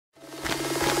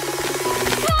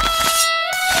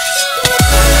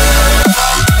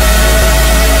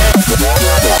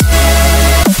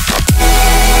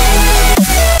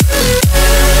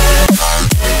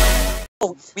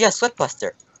We have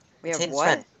Sweatbuster. We It's have Hayden's what?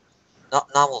 friend.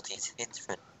 Novelty. It's Hayden's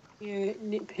friend. Yeah,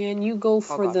 Pan, you go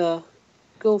for the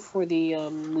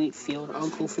wheat field. I'll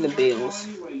go for the bales.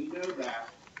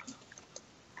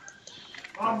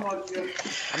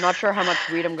 I'm not sure how much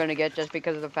wheat I'm gonna get just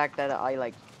because of the fact that I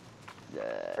like.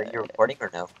 Are you recording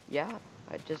or no? Yeah,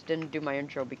 I just didn't do my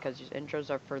intro because these intros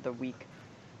are for the week.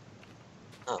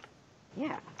 Oh.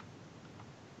 Yeah.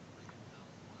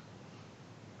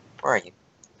 Where are you?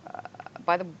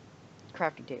 By the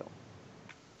crafting table.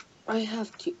 I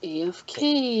have to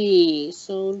AFK,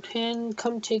 so Pan,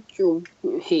 come take your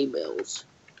hay bales.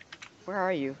 Where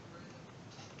are you?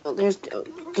 Oh, there's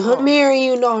come here,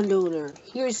 you non-donor.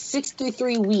 Here's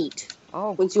 63 wheat.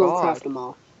 Oh Once you God. craft them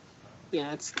all.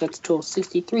 Yeah, that's total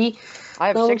 63. I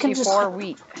have Now 64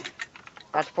 wheat.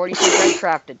 That's 42 bread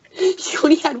crafted. You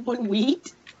only had one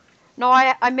wheat? No,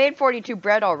 I made 42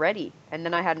 bread already, and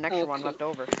then I had an extra one left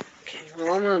over. Okay,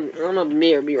 well, I'm gonna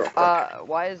mirror real quick.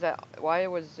 Why is that? Why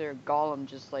was there Golem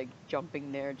just like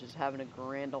jumping there, just having a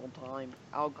grand old time?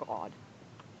 Oh God.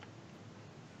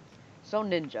 So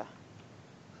Ninja.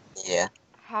 Yeah.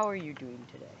 How are you doing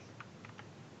today?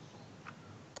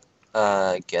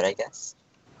 Good, I guess.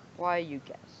 Why you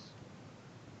guess?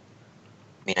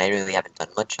 I mean, I really haven't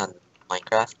done much on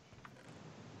Minecraft.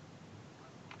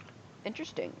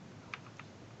 Interesting.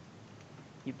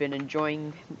 You've been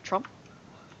enjoying Trump?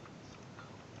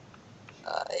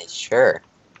 Sure.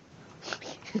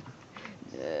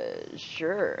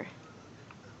 Sure.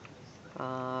 Someone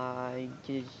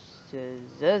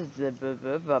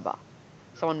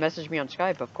messaged me on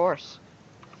Skype, of course.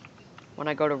 When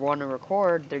I go to want to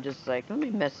record, they're just like, let me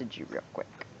message you real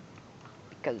quick.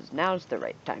 Because now's the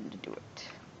right time to do it.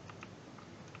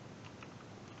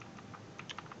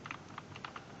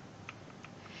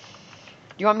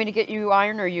 Do you want me to get you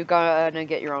iron, or are you gonna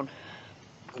get your own?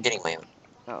 I'm getting my own.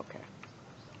 Okay.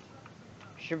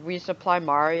 Should we supply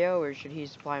Mario, or should he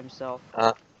supply himself?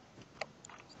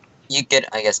 You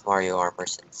get, I guess, Mario armor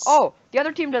since... Oh! The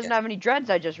other team doesn't have any dreads,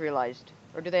 I just realized.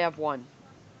 Or do they have one?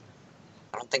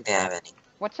 I don't think they have any.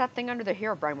 What's that thing under the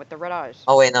Herobrine with the red eyes?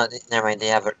 Oh wait, no, never mind. They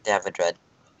have a dread.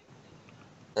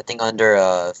 The thing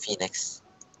under Phoenix.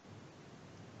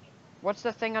 What's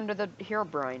the thing under the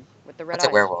Herobrine with the red That's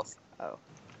eyes? a werewolf. Oh.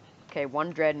 Okay, one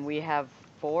dread, and we have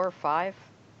 4 or 5?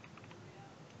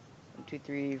 1, 2,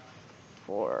 3,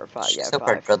 4, 5. Yeah, So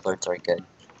far, 5. Dreadlords are good.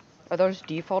 Are those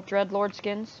default Dreadlord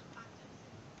skins?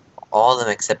 All of them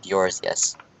except yours,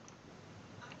 yes.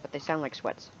 But they sound like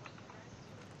sweats.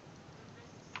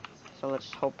 So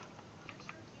let's hope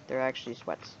they're actually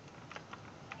sweats.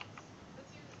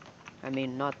 I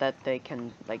mean, not that they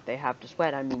can, like, they have to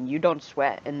sweat. I mean, you don't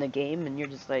sweat in the game, and you're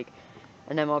just like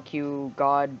an MLQ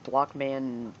god block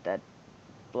man that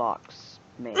blocks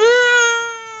man.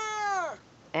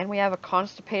 And we have a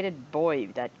constipated boy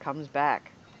that comes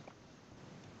back.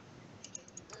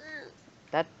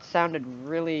 That sounded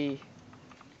really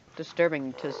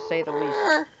disturbing, to say the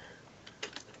least.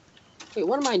 Wait,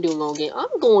 what am I doing all game?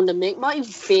 I'm going to make my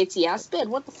fancy ass bed.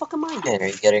 What the fuck am I doing? Are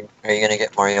you gonna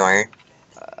get Mario Iron?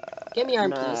 Get me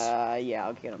iron, please. Yeah,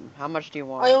 I'll get him. How much do you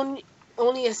want? I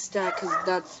only a stack, because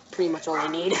that's pretty much all I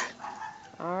need.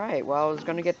 Alright, well, I was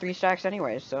gonna get 3 stacks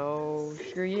anyway, so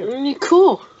screw you.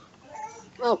 Cool.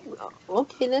 Oh,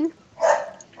 okay then.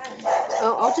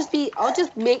 I'll just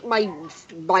make my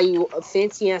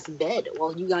fancy ass bed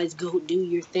while you guys go do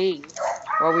your thing.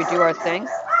 While we do our thing?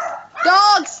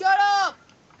 Dog, shut up!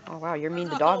 Oh wow, you're mean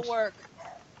to Not dogs. gonna work.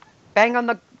 Bang on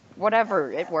the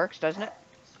whatever. It works, doesn't it?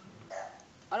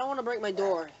 I don't want to break my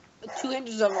door. The 2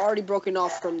 hinges have already broken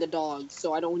off from the dogs,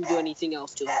 so I don't want to do anything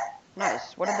else to it.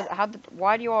 Nice.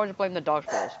 Why do you always blame the dogs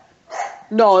for this?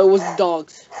 No, it was the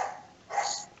dogs.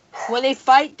 When they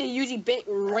fight, they usually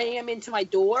ram into my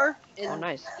door. And, oh,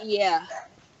 nice. Yeah.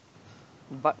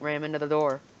 Butt ram into the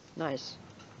door. Nice.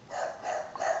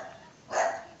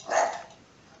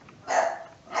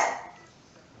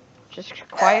 Just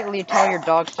quietly tell your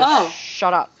dogs to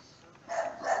shut up.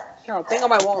 Here, I'll bang on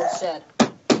my wall instead.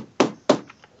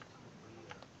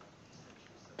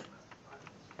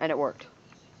 And it worked.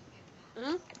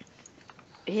 Hmm?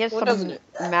 He has What some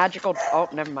magical... Oh,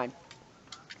 never mind.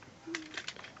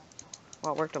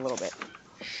 Well, it worked a little bit.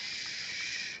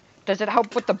 Does it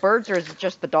help with the birds, or is it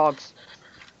just the dogs?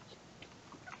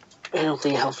 I don't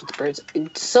think it helps with the birds.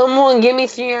 Someone give me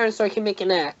 3 iron so I can make an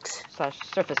axe.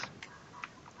 / surface.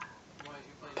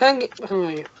 Where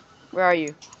are you? Where are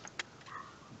you?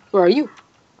 Where are you?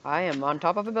 I am on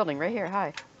top of a building right here.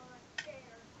 Hi.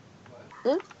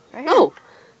 Huh? Right here. Oh.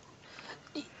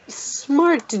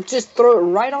 Smart to just throw it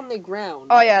right on the ground.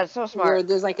 Oh yeah, it's so smart. Where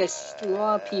there's like a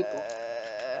lot of people.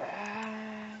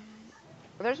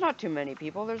 There's not too many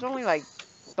people. There's only like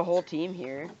the whole team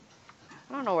here.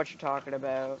 I don't know what you're talking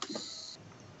about.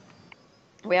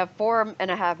 We have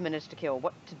 4.5 minutes to kill.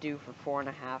 What to do for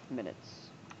 4.5 minutes?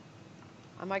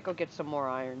 I might go get some more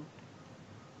iron.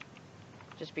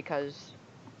 Just because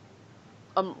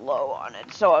I'm low on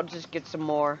it. So I'll just get some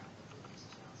more.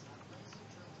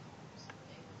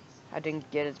 I didn't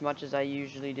get as much as I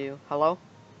usually do. Hello?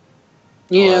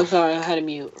 Yeah, Hello. I'm sorry, I had to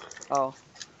mute. Oh.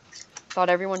 Thought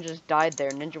everyone just died there.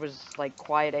 Ninja was like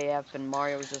quiet AF and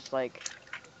Mario was just like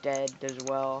dead as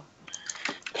well.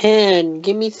 Pan,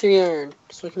 give me 3 iron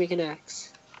so I can make an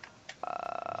axe.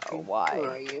 Where Why?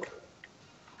 are you?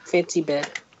 Fancy bed.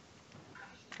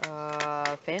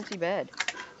 Fancy bed.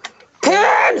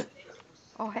 Pan!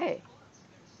 Oh, hey.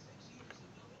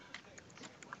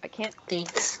 I can't.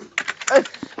 Thanks.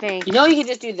 Thanks. You know you can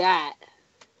just do that.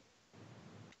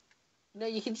 No,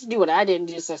 you can just do what I did and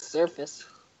just a surface.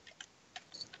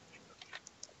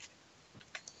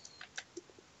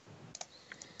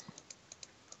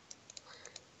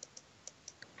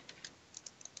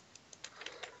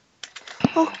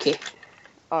 Okay.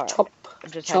 Alright. Chop, I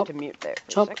just had chop, to mute there for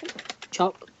a chop, second.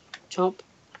 chop, chop,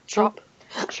 Chop.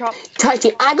 chop. Chop.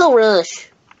 Titan, I go rush.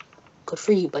 Good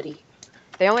for you, buddy.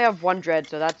 They only have one dread,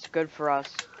 so that's good for us.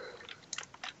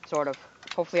 Sort of.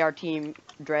 Hopefully our team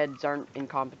dreads aren't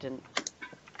incompetent.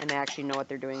 And they actually know what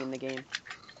they're doing in the game.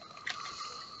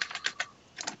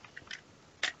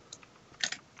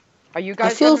 Are you I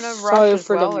guys feel gonna rush sorry as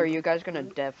for well, or them. are you guys gonna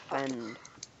defend?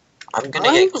 I'm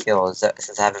gonna get kills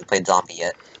since I haven't played zombie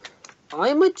yet.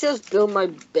 I might just build my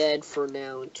bed for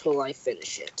now until I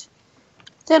finish it.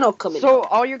 Then I'll come and So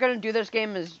help. all you're gonna do this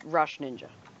game is rush ninja.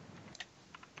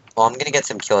 Well, I'm gonna get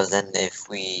some kills. Then if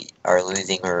we are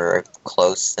losing or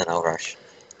close, then I'll rush.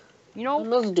 You I know,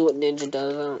 must do what Ninja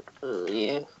does.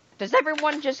 Yeah. does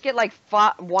everyone just get like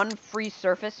one free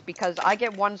surface? Because I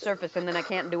get one surface and then I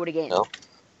can't do it again. No,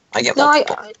 I get No,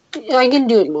 multiple. I can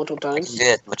do it multiple I can times. do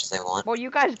it as much as I want. Well,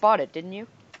 you guys bought it, didn't you?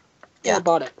 Yeah, I Yeah.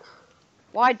 bought it.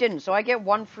 Well, I didn't, so I get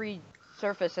one free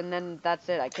surface and then that's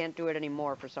it. I can't do it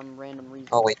anymore for some random reason.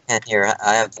 Oh wait, Pen, here,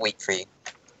 I have wheat for you.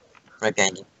 Right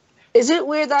behind you. Is it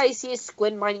weird that I see a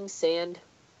squid mining sand?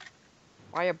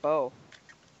 Why a bow?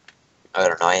 I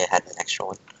don't know, I had an extra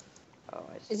one. Oh,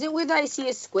 I see. Is it weird that I see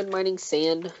a squid mining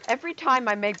sand? Every time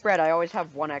I make bread, I always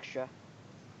have one extra.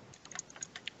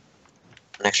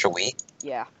 An extra wheat?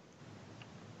 Yeah,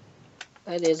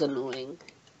 That is annoying.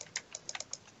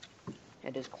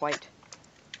 it is quite.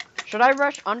 Should I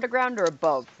rush underground or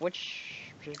above?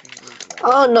 Which?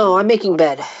 Oh no, I'm making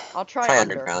bed. I'll try Try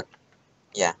under. underground.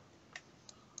 Yeah.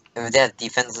 If they have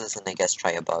defenses, then I guess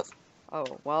try above. Oh,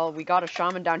 well, we got a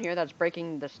shaman down here that's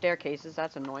breaking the staircases.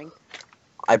 That's annoying.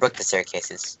 I broke the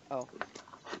staircases. Oh.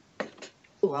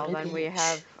 Ooh, Well, an then we inch.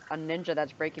 have a ninja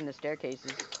that's breaking the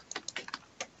staircases.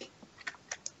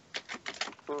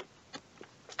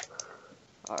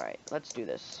 Alright, let's do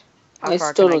this. How I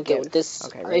far still can I don't get get? what this.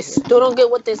 Okay, I right here. still don't get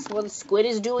what this one squid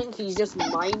is doing. He's just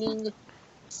mining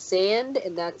sand,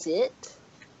 and that's it.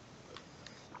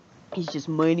 He's just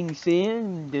mining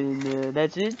sand, and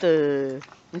that's it.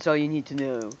 That's all you need to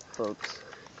know, folks.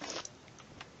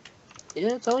 Yeah,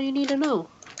 that's all you need to know.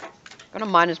 I'm gonna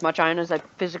mine as much iron as I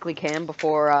physically can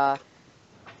before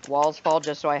walls fall,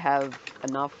 just so I have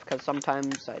enough, because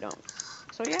sometimes I don't.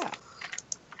 So yeah.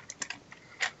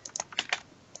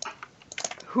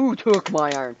 Who took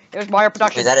my iron? It was Mario Wait,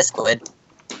 Production. is that a squid?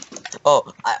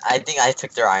 Oh, I think I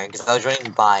took their iron because I was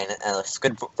running by and a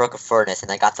squid broke a furnace and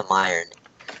I got some iron.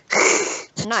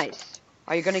 Nice.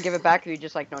 Are you gonna give it back, or are you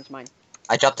just like, no, it's mine?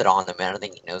 I dropped it on him and I don't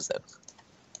think he knows though.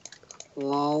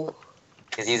 Lol.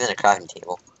 Because he's in a crafting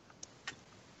table.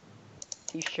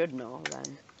 He should know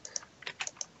then.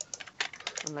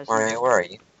 Unless Mario, where are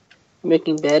you?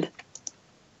 Making bed.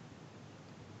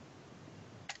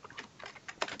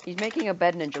 he's making a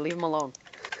bed, ninja. Leave him alone.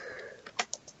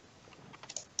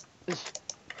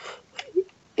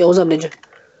 Yo, what's up, Ninja?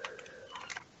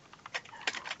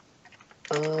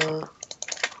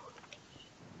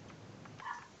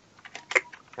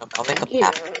 I'll make a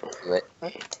Yeah. path to do it.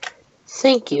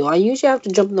 Thank you. I usually have to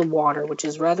jump in the water, which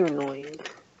is rather annoying.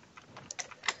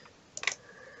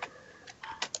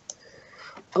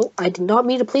 Oh, I did not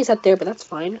mean to place that there, but that's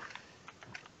fine.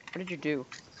 What did you do?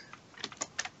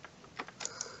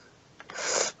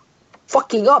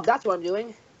 Fucking up, that's what I'm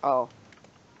doing. Oh,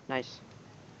 nice.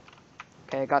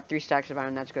 Okay, I got 3 stacks of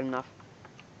iron. That's good enough.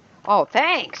 Oh,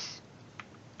 thanks.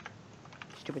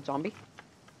 Stupid zombie.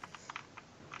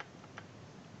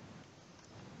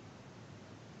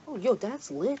 Oh, yo,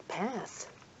 that's lit path.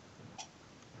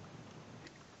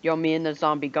 Yo, me and the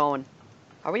zombie going.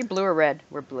 Are we blue or red?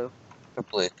 We're blue. Or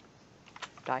blue.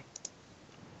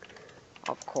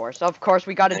 Of course,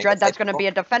 we got a Any dread good that's fight gonna people? be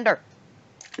a defender.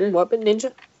 Weapon ninja.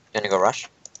 You gonna go rush?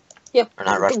 Yep. Or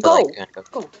not rush, but Go. like, you gonna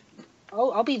go.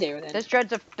 Go. I'll be there then. This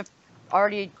dread's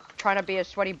already trying to be a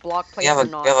sweaty block We player have or a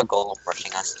not. we have a golem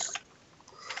rushing us.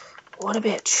 What a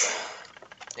bitch.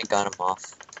 They got him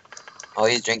off. Oh,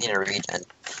 he's drinking a regen.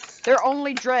 Their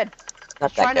only dread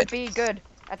Not is that trying to good. be good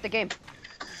at the game.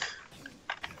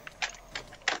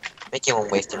 Make him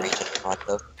waste a regen pot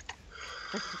though.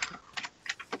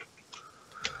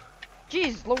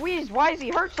 Jeez, Louise, why is he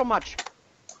hurt so much?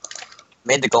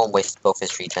 Made the golem waste both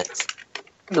his regens.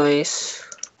 Nice.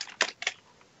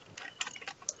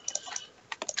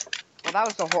 Well, that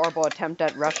was a horrible attempt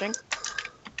at rushing.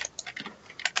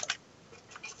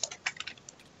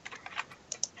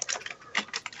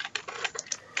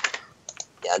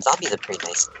 Yeah, zombies are pretty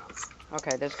nice.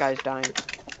 Okay, this guy's dying.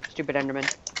 Stupid Enderman.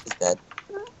 He's dead.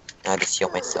 Now I just heal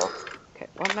myself. Okay,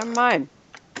 well, never mind.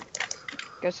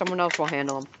 Guess someone else will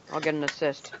handle him. I'll get an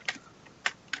assist.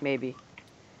 Maybe.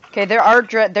 Okay, there are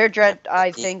their dread,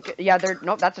 I think. Yeah,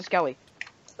 nope, that's a skelly.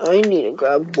 I need to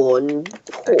grab one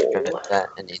pole. That,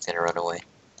 and he's gonna run away.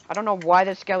 I don't know why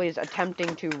the skelly is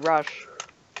attempting to rush.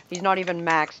 He's not even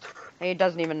maxed. And he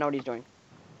doesn't even know what he's doing.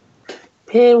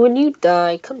 Man, when you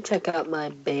die, come check out my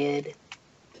bed.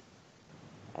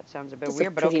 That sounds a bit It's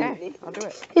weird, but pretty- okay. I'll do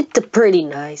it. It's a pretty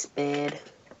nice bed.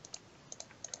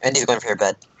 And he's going for your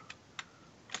bed.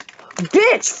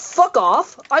 Bitch, fuck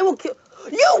off! I will kill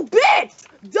you, bitch.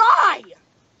 Die!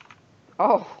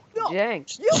 Oh, No. dang.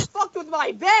 You fucked with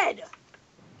my bed.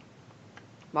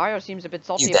 Mario seems a bit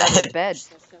salty You about his dead? bed.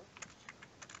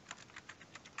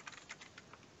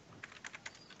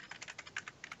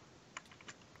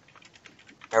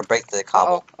 Or break the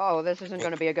cobble. Oh, this isn't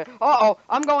going to be a good... Uh-oh,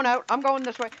 I'm going out. I'm going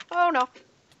this way. Oh, no.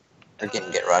 You're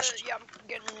gonna get rushed. Yeah, I'm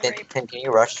getting Can, raped. can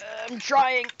you rush? I'm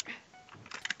trying.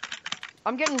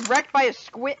 I'm getting wrecked by a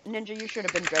squid. Ninja, you should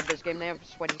have been dread this game. They have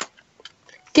sweaty.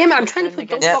 Damn it, I'm trying to Then put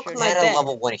don't again, Yeah, fuck sure with they my had a bed.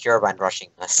 level 1 Herobrine rushing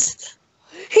us.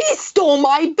 He stole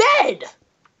my bed.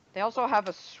 They also have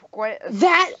a squid.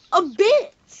 That a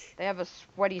bitch. They have a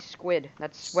sweaty squid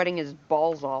that's sweating his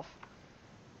balls off.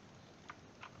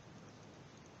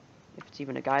 If it's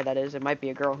even a guy, that is. It might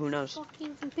be a girl. Who knows?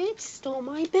 Fucking bitch stole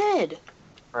my bed.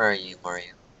 Where are you,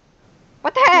 Mario?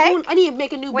 What the heck? I need to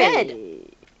make a new bed.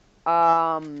 Wait.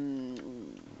 I'm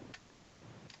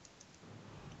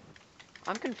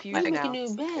I confused need to make a now.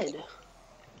 new bed.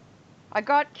 I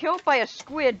got killed by a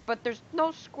squid, but there's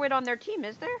no squid on their team,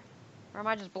 is there? Or am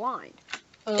I just blind?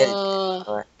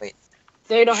 Wait.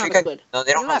 They don't have a Shrika- squid. No,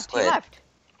 they don't have He squid. left.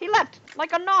 He left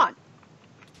like a non.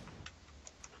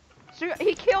 So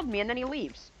he killed me and then he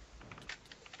leaves.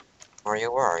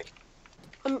 Mario, where are you?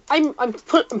 I'm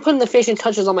putting the finishing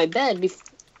touches on my bed.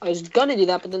 I was gonna do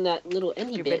that, but then that little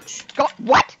Emmy Stupid. bitch. Go.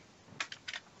 What?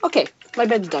 Okay, my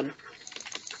bed's done.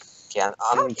 Okay,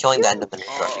 I'm killing the Enderman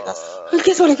who's rushing us.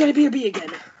 Guess what? I gotta be a bee again.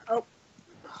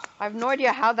 I have no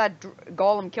idea how that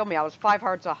golem killed me. I was 5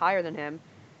 hearts higher than him.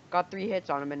 Got 3 hits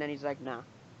on him, and then he's like, nah.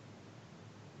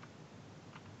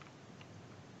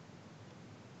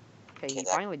 Okay, he Okay,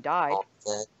 that- finally died.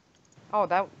 Oh, Oh,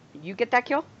 that... You get that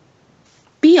kill?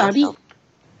 BRB. no.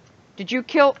 Did you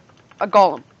kill a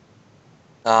golem?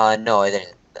 No, I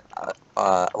didn't.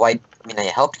 Well, I mean, I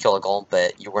helped kill a golem,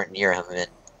 but you weren't near him, and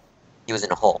he was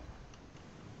in a hole.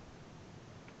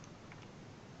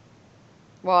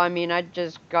 Well, I mean, I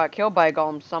just got killed by a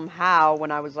golem somehow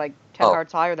when I was like 10 Oh.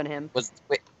 hearts higher than him.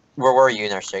 Wait, where were you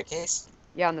in our staircase?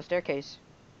 Yeah, on the staircase.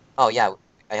 Oh yeah,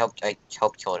 I helped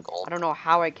kill a golem. I don't know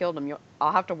how I killed him.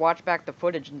 I'll have to watch back the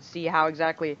footage and see how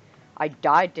exactly I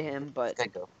died to him, but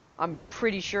Good go. I'm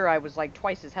pretty sure I was like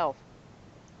twice his health.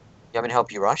 You want me to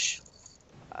help you rush?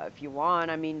 If you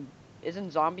want, I mean,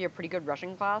 isn't zombie a pretty good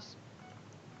rushing class?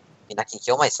 I mean, I can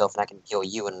heal myself and I can heal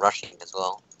you in rushing as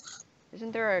well.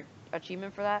 Isn't there a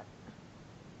achievement for that?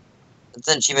 It's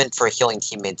an achievement for healing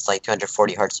teammates, like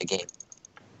 240 hearts a game.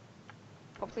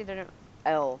 Hopefully they don't...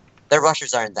 L. Their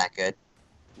rushers aren't that good.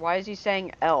 Why is he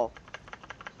saying L?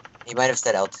 He might have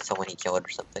said L to someone he killed or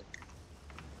something.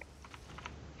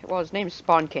 Well, his name's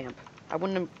Spawn Camp. I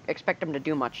wouldn't expect him to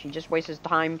do much. He just wastes his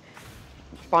time.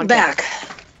 Spawn Back.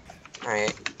 Camp.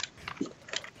 Alright.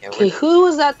 Yeah, Okay, who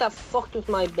was that fucked with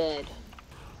my bed?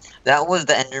 that was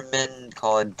the Enderman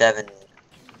called Devin.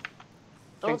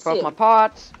 Drink see both him. my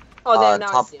pots. Oh, there, now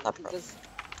I top- see him. top He row. just-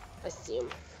 I see him.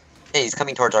 Hey, he's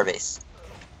coming towards our base.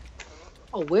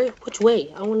 Oh, where? Which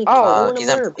way? I want to. Oh, I want he's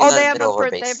to on- murder. he's Oh, on they have middle of our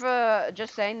a... base. They have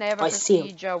just saying, they have a I see him.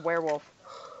 prestige werewolf.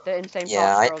 The insane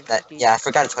Yeah, prestige. yeah, I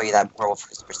forgot to tell you that werewolf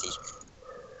is prestige.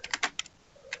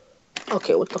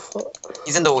 Okay, what the fuck?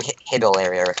 He's in the Hiddle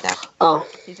area right now. Oh,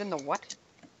 He's in the what?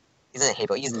 He's in a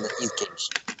Halo. He's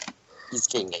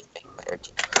getting gangbanged by our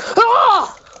team.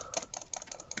 Ah!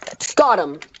 Got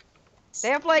him. They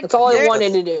have like That's all I they're-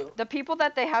 wanted to do. the people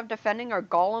that they have defending are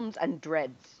golems and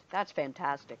dreads. That's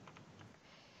fantastic.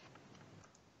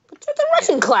 But you're the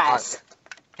Russian class.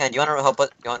 Ken, do you want to help us?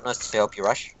 You want us to help you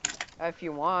rush? If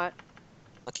you want.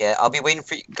 Okay, I'll be waiting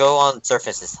for you. Go on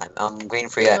surface this time. I'm waiting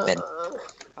for you at mid.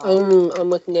 I'm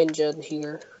with Ninja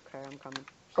here. Okay, I'm coming.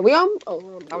 Are we on? Oh,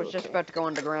 we're on. I was just about to go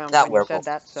underground That when you werewolf said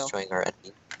that, so. destroying our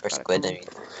enemy. Or Gotta squid, come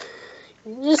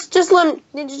I mean. Just let him,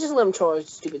 Ninja. Just let him charge,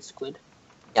 stupid squid.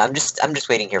 Yeah, I'm just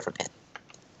waiting here for Pin.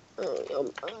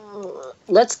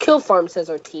 Let's kill farm, says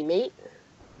our teammate.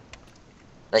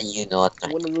 Let you know that's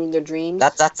not. Want to ruin their dreams?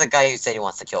 That's the guy who said he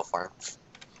wants to kill farm.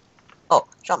 Oh,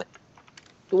 shaman.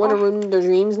 You want to ruin their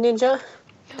dreams, Ninja?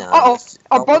 No,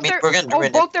 Both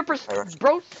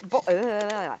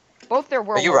their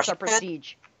werewolves are rushing,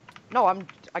 prestige. No,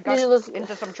 I got Ninja,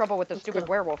 into some trouble with the stupid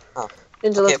werewolf. Ninja,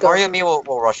 Okay, let's go. Mario and me will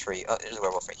rush for you. Oh, there's a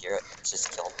werewolf right here. Let's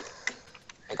just kill him.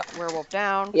 I got him. Werewolf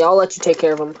down. Yeah, I'll let you take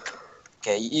care of him.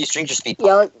 Okay, you drink your speed.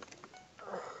 Yeah,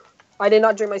 I did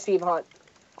not drink my speed pot.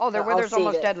 Oh, their I'll wither's save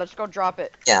almost it. dead. Let's go drop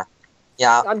it. Yeah,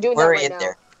 I'm doing we're that right in now.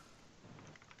 there.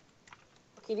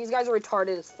 Okay, these guys are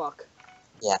retarded as fuck.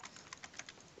 Yeah.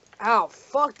 Ow,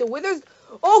 fuck, the withers.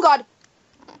 Oh god!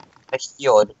 I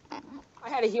healed. I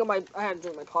had to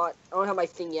drink my pot. I don't have my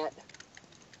thing yet.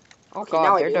 Oh Okay, now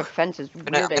god, I their do. defense is I'm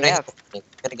weird AF.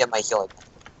 gonna get my heal.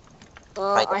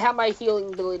 I have my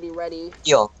healing ability ready.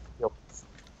 Heal.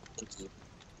 Thank you.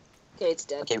 Okay, it's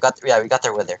dead. Okay, we got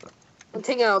their wither. I'm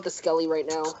taking out the Skelly right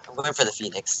now. I'm going for the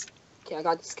Phoenix. Okay, I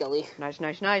got the Skelly. Nice.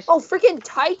 Oh, freaking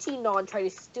Titinon tried to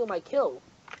steal my kill.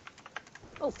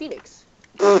 Oh, Phoenix.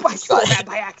 I stole that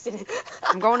by accident.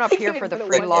 I'm going up here for the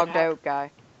free logged out guy.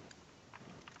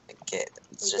 Okay,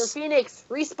 it's Mr. just Phoenix,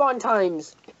 respawn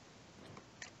times.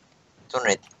 it's one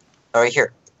right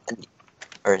here,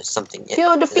 or something. Yeah.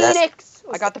 Kill the Phoenix.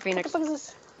 I got the Phoenix. What the fuck is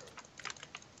this?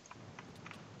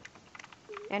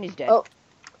 And he's dead.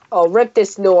 Oh, rip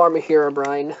this no armor hero,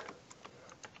 Brian.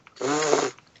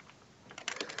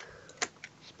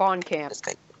 Spawn camp. This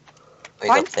guy.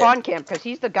 Find spawn camp, because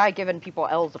he's the guy giving people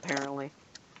L's, apparently.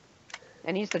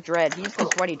 And he's the dread. He's the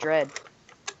sweaty dread.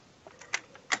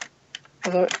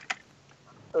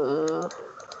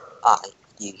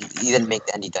 You didn't make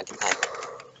the Andy Duncan time.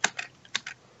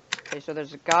 Okay, so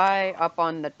there's a guy up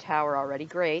on the tower already.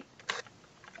 Great.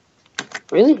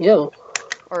 Really? Yo.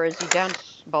 Or is he down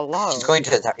below? He's going to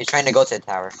the tower. He's trying to go to the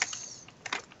tower. He's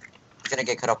gonna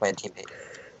get cut off by a teammate.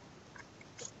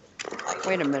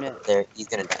 Wait a minute. He's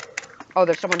gonna die. Oh,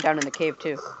 there's someone down in the cave,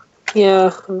 too.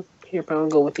 Yeah. Here, but I'll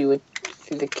go with you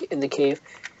in the cave.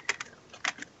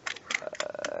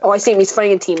 Oh, I see him. He's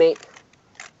fighting a teammate.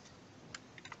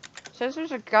 Says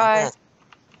there's a guy...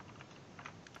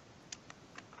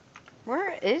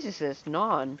 Where is this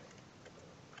non?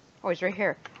 Oh, he's right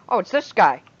here. Oh, it's this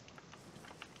guy.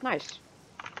 Nice.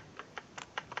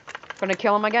 Gonna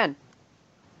kill him again.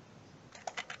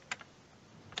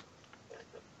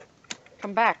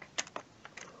 Come back.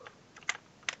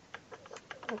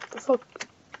 What the fuck?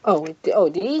 Oh,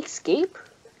 did he escape?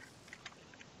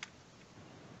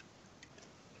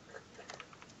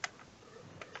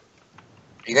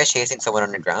 Are you guys chasing someone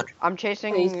underground? I'm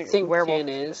chasing I think werewolf. Ken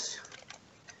is.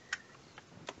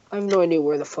 I have no idea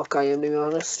where the fuck I am, to be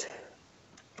honest.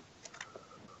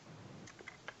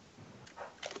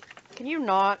 Can you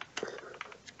not?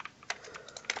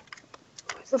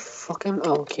 Where the fuck am?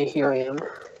 Oh, okay, here I am.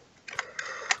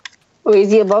 Oh,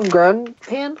 is he above ground,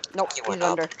 Pan? Nope, He he's went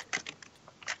up. under.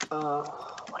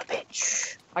 What a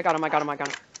bitch. I got him.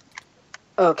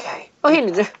 Okay. Oh, hey,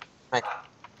 Ninja.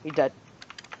 He's dead.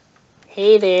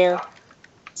 Hey there.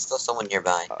 Still someone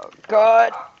nearby. Oh,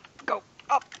 God. Go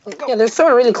up. Go. Yeah, there's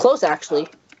someone really close, actually.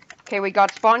 Okay, we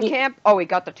got spawn camp. Oh, we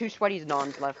got the 2 sweaties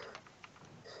nons left.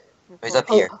 He's up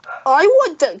here. I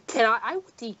want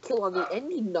to kill on the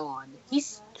ending non.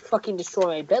 He's fucking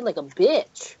destroying my bed like a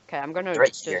bitch. Okay, I'm gonna Right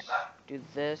just here. do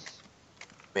this.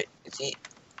 Wait, is he?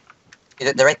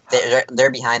 They're right there.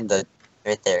 They're behind the.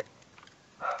 Right there.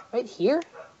 Right here?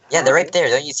 Yeah, they're right there.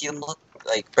 Don't you see them? Look,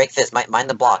 like break this. Mind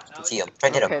the block. You can see them. Try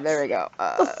and hit Okay, them. there we go. The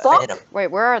Try and fuck? hit them. Wait,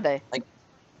 where are they? Like-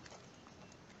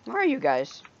 Where are you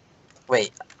guys?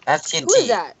 Wait, I have TNT. Who is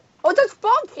that? Oh, that's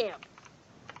spawn camp.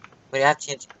 Wait, I have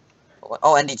TNT.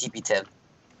 Oh, NDTP Tim.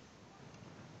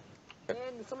 And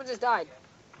someone just died.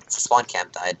 Spawn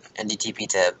camp died. NDTP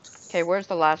Tim. Okay, where's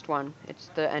the last one? It's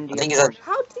the ND. I think of he's course.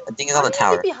 I think he's on the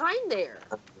tower. Get behind there.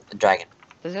 The dragon.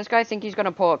 Does this guy think he's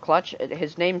gonna pull a clutch?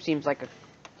 His name seems like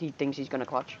he thinks he's gonna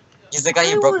clutch. He's the guy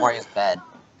who broke Mario's bed.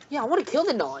 Yeah, I want to kill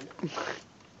the non.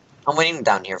 I'm waiting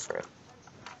down here for him.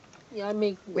 Yeah, I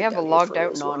make. We have a logged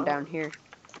out non down here.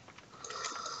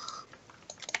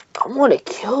 I want to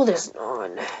kill this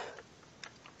non.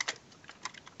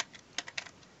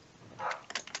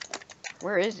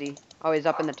 Where is he? Oh, he's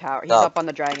up in the tower. He's Up. up on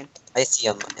the dragon. I see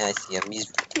him. I see him.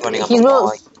 He's running on He's the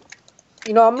wall.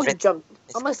 You know, I'm gonna Right- jump.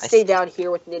 I'm gonna I stay see- down here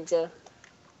with Ninja.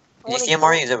 Did you see him,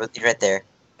 Mario? He's right there.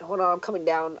 Hold on, I'm coming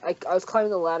down. I was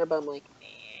climbing the ladder, but I'm like,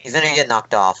 He's gonna get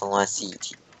knocked off unless he.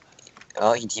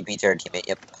 Oh, he TP'd our teammate.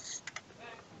 Yep.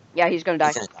 Yeah, he's gonna die.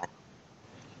 He's gonna die.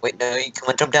 Wait, no, you come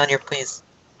on, jump down here, please.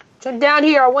 jump down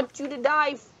here. I want you to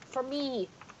die for me.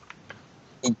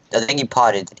 I think he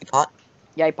potted. Did he pot?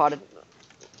 Yeah, he potted.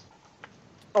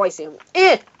 Oh, I see him.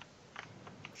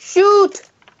 Shoot!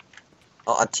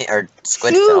 Oh, or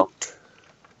squid Shoot! fell.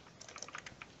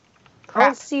 I Crap.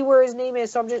 don't see where his name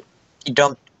is, so I'm just. He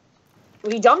jumped.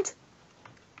 He jumped?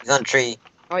 He's on a tree.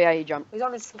 Oh yeah, he jumped. He's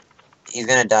on his. He's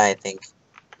gonna die, I think.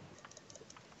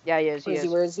 Yeah, he is. He is.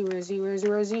 Where is he? Where is he? Where is he?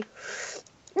 Where is he?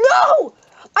 No!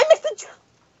 I missed the jump!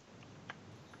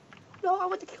 No, I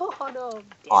want to kill Hano. Damn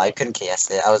Oh, I it. couldn't cast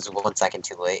it. I was 1 second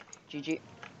too late. GG.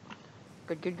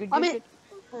 Good, good, good, I'm good.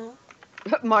 in.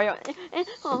 Good. Mario.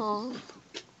 Oh.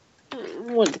 I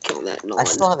wanted to kill that non. I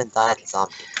still haven't died in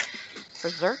zombie.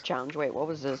 Berserk challenge. Wait, what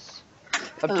was this?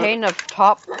 Obtain a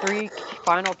top 3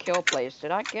 final kill place.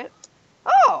 Did I get?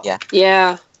 Oh. Yeah.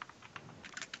 Yeah.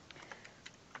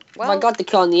 Well, If I got the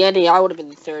kill in the ending, I would have been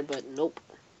the third, but nope.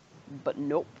 but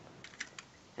nope.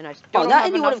 And I still Oh, don't that have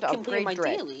ending enough would've to completed upgrade my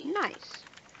Dread. daily. Nice.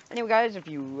 Anyway, guys, if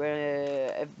you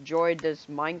enjoyed this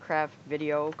Minecraft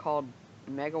video called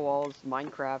Mega Walls,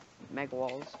 Minecraft Mega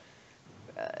Walls,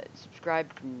 subscribe.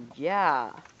 And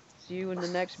yeah. See you in the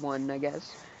next one, I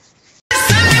guess.